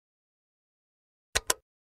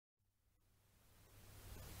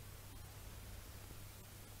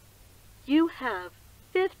have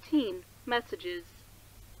 15 messages.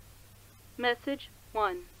 Message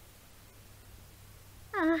 1.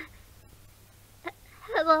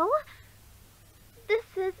 Hello? This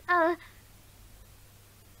is,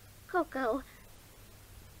 Coco.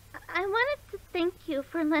 I wanted to thank you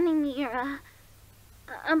for lending me your,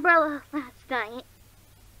 umbrella last night.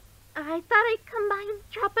 I thought I'd come by and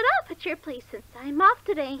drop it off at your place since I'm off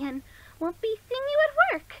today and won't be seeing you at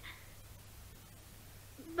work.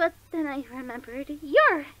 But then I remembered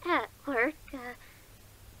you're at work.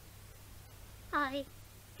 I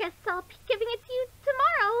guess I'll be giving it to you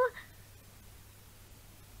tomorrow.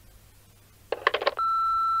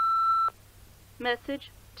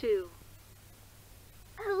 Message 2.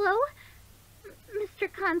 Hello? Mr.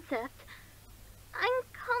 Concept. I'm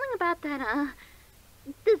calling about that,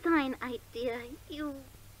 design idea you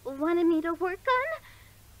wanted me to work on.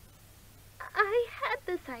 I had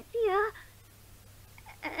this idea,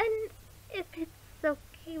 and if it's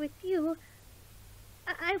okay with you,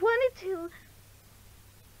 I wanted to...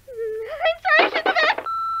 I'm sorry, I shouldn't have...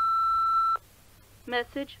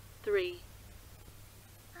 Message 3.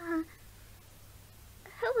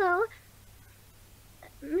 Hello?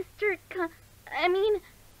 Mr.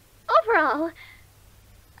 Overall,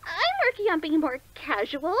 I'm working on being more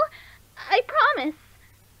casual. I promise.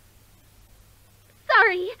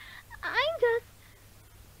 Sorry, I'm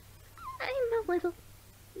a little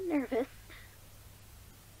nervous.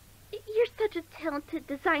 You're such a talented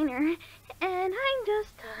designer, and I'm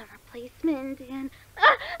just a replacement, and...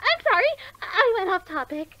 I'm sorry, I went off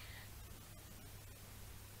topic.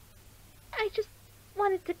 I just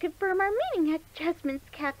wanted to confirm our meeting at Jasmine's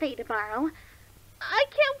Cafe tomorrow. I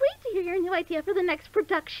can't wait to hear your new idea for the next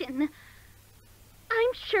production.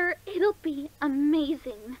 I'm sure it'll be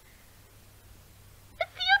amazing.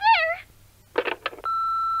 See you there!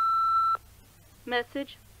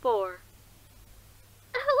 Message 4.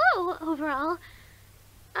 Hello, Overall.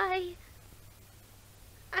 I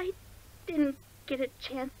didn't get a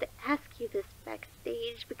chance to ask you this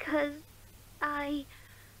backstage because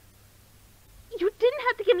You didn't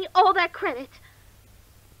have to give me all that credit.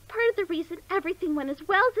 Part of the reason everything went as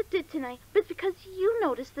well as it did tonight was because you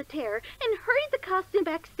noticed the tear and hurried the costume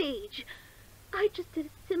backstage. I just did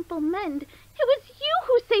a simple mend. It was you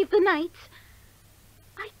who saved the night.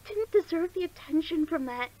 I didn't deserve the attention from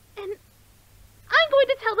that, and I'm going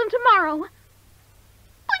to tell them tomorrow.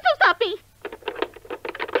 Please don't stop me!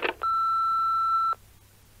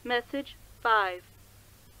 Message 5.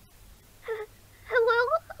 Hello,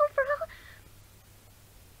 Overall?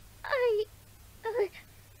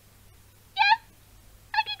 Yes!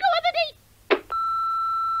 I can go on the date!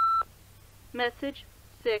 Message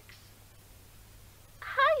 6.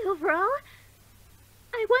 Hi, Overall.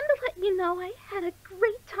 I wanted to let you know I had a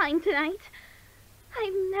great time tonight.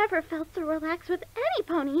 I've never felt so relaxed with any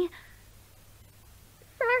pony.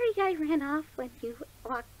 Sorry I ran off when you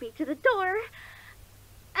walked me to the door.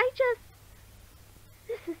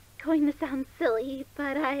 This is going to sound silly,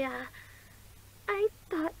 but I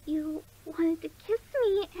thought you wanted to kiss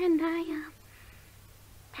me, and I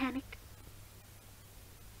panicked.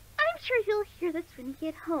 I'm sure you'll hear this when you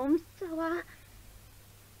get home, so,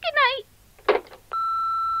 good night!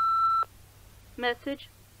 Message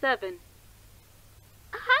 7.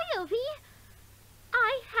 Hi, Ovi.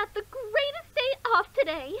 I had the greatest day off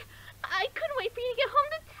today. I couldn't wait for you to get home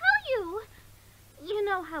to tell you. You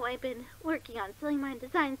know how I've been working on selling my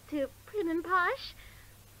designs to Prim and Posh?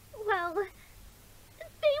 Well,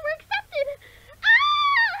 they were accepted.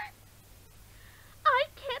 Ah! I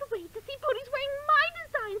can't wait to see ponies wearing my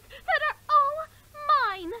designs that are all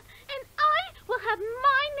mine, and I will have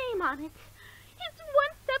my name on it. It's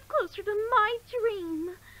one step closer to my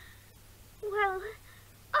dream. Well,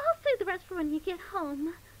 I'll save the rest for when you get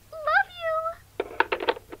home. Love you!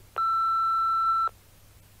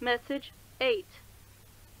 Message 8.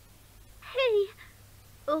 Hey,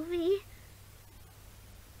 Ovi.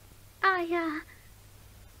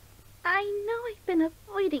 I know I've been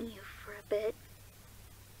avoiding you for a bit.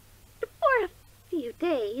 For a few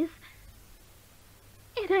days.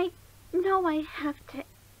 And I know I have to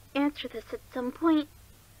answer this at some point.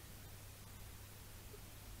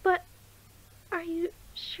 But are you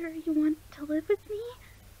sure you want to live with me?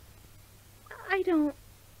 I don't...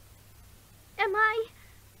 Am I...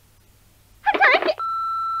 I'm sorry!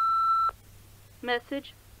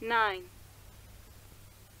 Message 9.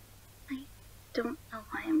 I don't know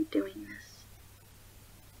why I'm doing this.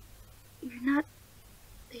 You're not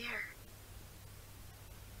there.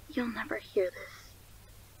 You'll never hear this.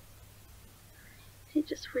 I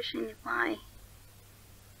just wish I knew why.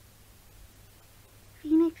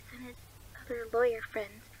 Phoenix and his other lawyer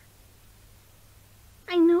friends,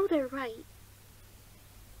 I know they're right.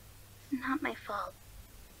 It's not my fault.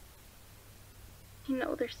 I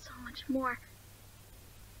know there's so much more.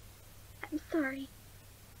 I'm sorry.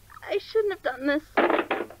 I shouldn't have done this.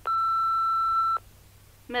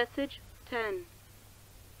 Message 10.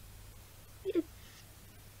 It's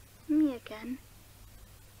me again.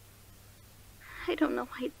 I don't know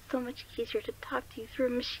why it's so much easier to talk to you through a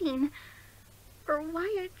machine, or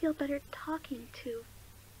why I feel better talking to,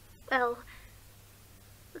 well,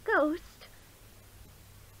 a ghost.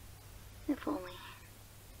 If only.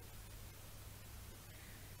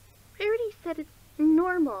 Rarity said it's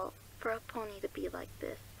normal for a pony to be like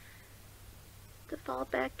this, to fall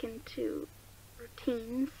back into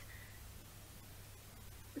routines.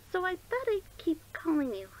 So I thought I'd keep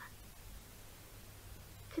calling you.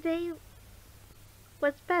 Today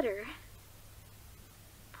was better.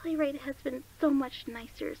 Playwright has been so much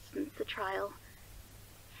nicer since the trial.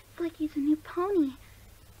 It's like he's a new pony.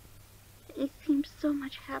 And he seems so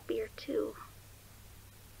much happier, too.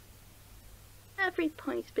 Every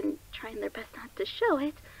pony's been trying their best not to show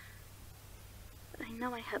it, but I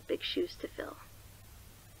know I have big shoes to fill.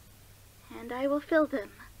 And I will fill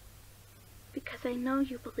them, because I know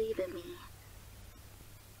you believe in me.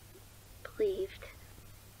 Believed.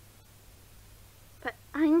 But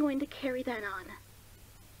I'm going to carry that on.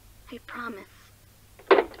 I promise.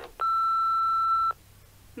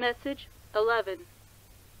 Message 11.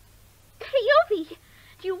 Tayobi,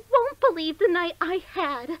 you won't believe the night I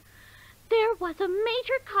had. There was a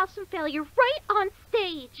major costume failure right on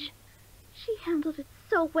stage. She handled it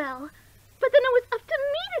so well, but then it was up to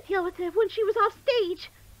me to deal with it when she was off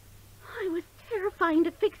stage. I was terrifying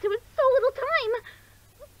to fix it with so little time,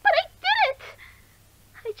 but I did it!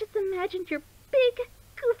 I just imagined your big,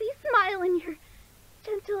 goofy smile and your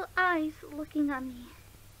gentle eyes looking on me.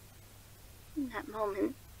 In that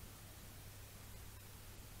moment,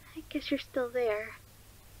 I guess you're still there,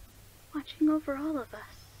 watching over all of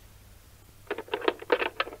us.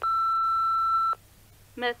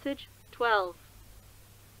 Message 12.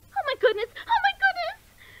 Oh my goodness! Oh my goodness!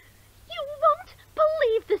 You won't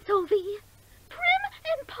believe this, Ovi. Prim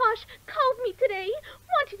and Posh called me today,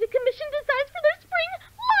 wanting to commission designs for their spring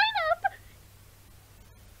lineup.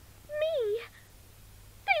 Me.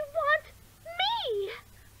 They want me.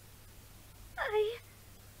 I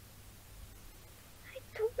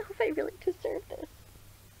don't know if I really deserve this.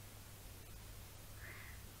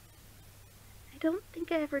 I don't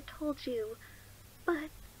think I ever told you, but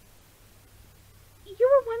you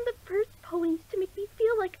were one of the first ponies to make me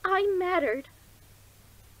feel like I mattered.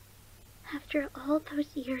 After all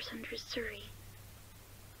those years under Surrey,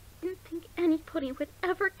 I didn't think any pony would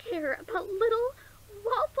ever care about little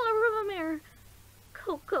wallflower of a mare,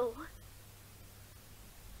 Coco.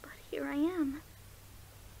 But here I am,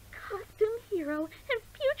 costume hero and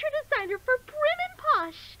future designer for Prim and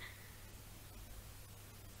Posh.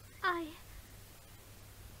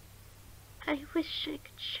 I wish I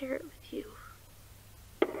could share it with you.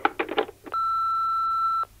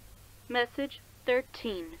 Message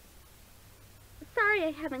 13. Sorry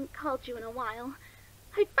I haven't called you in a while.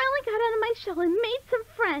 I finally got out of my shell and made some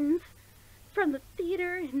friends. From the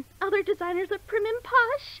theater and other designers at Prim and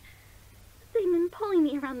Posh. They've been pulling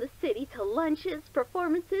me around the city to lunches,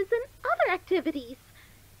 performances, and other activities.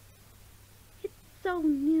 It's so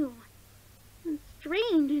new and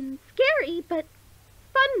strange and scary, but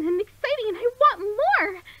fun and exciting, and I want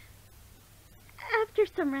more. After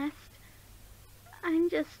some rest, I'm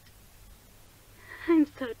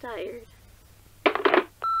so tired.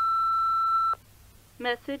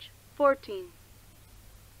 Message 14.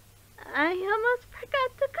 I almost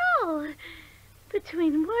forgot to call.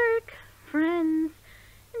 Between work, friends,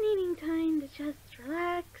 needing time to just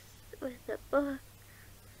relax with a book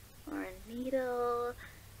or a needle,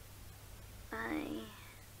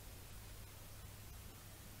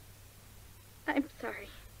 I'm sorry.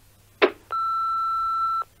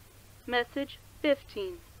 Message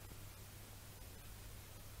 15.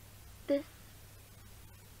 This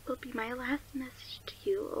will be my last message to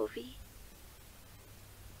you, Ovi.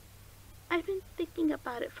 I've been thinking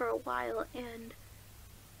about it for a while, and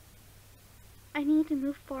I need to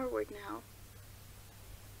move forward now.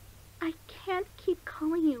 I can't keep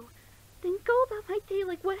calling you, then go about my day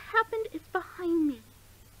like what happened is behind me.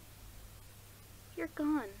 You're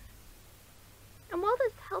gone. And while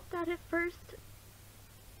this helped out at first,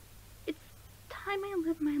 it's time I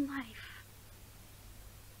live my life.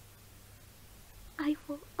 I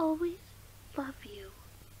will always love you.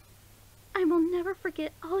 I will never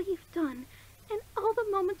forget all you've done and all the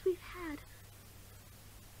moments we've had.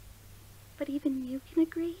 But even you can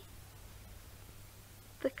agree?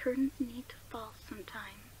 The curtains need to fall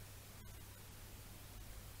sometime.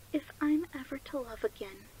 If I'm ever to love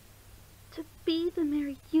again, to be the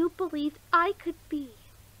Mary you believed I could be,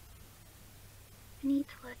 I need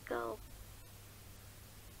to let go.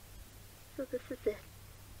 So this is it.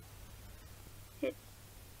 It's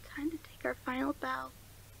time to take our final bow.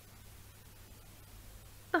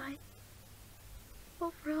 Bye.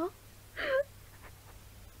 Overall.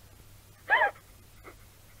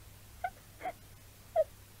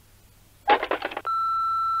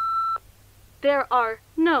 There are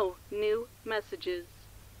no new messages.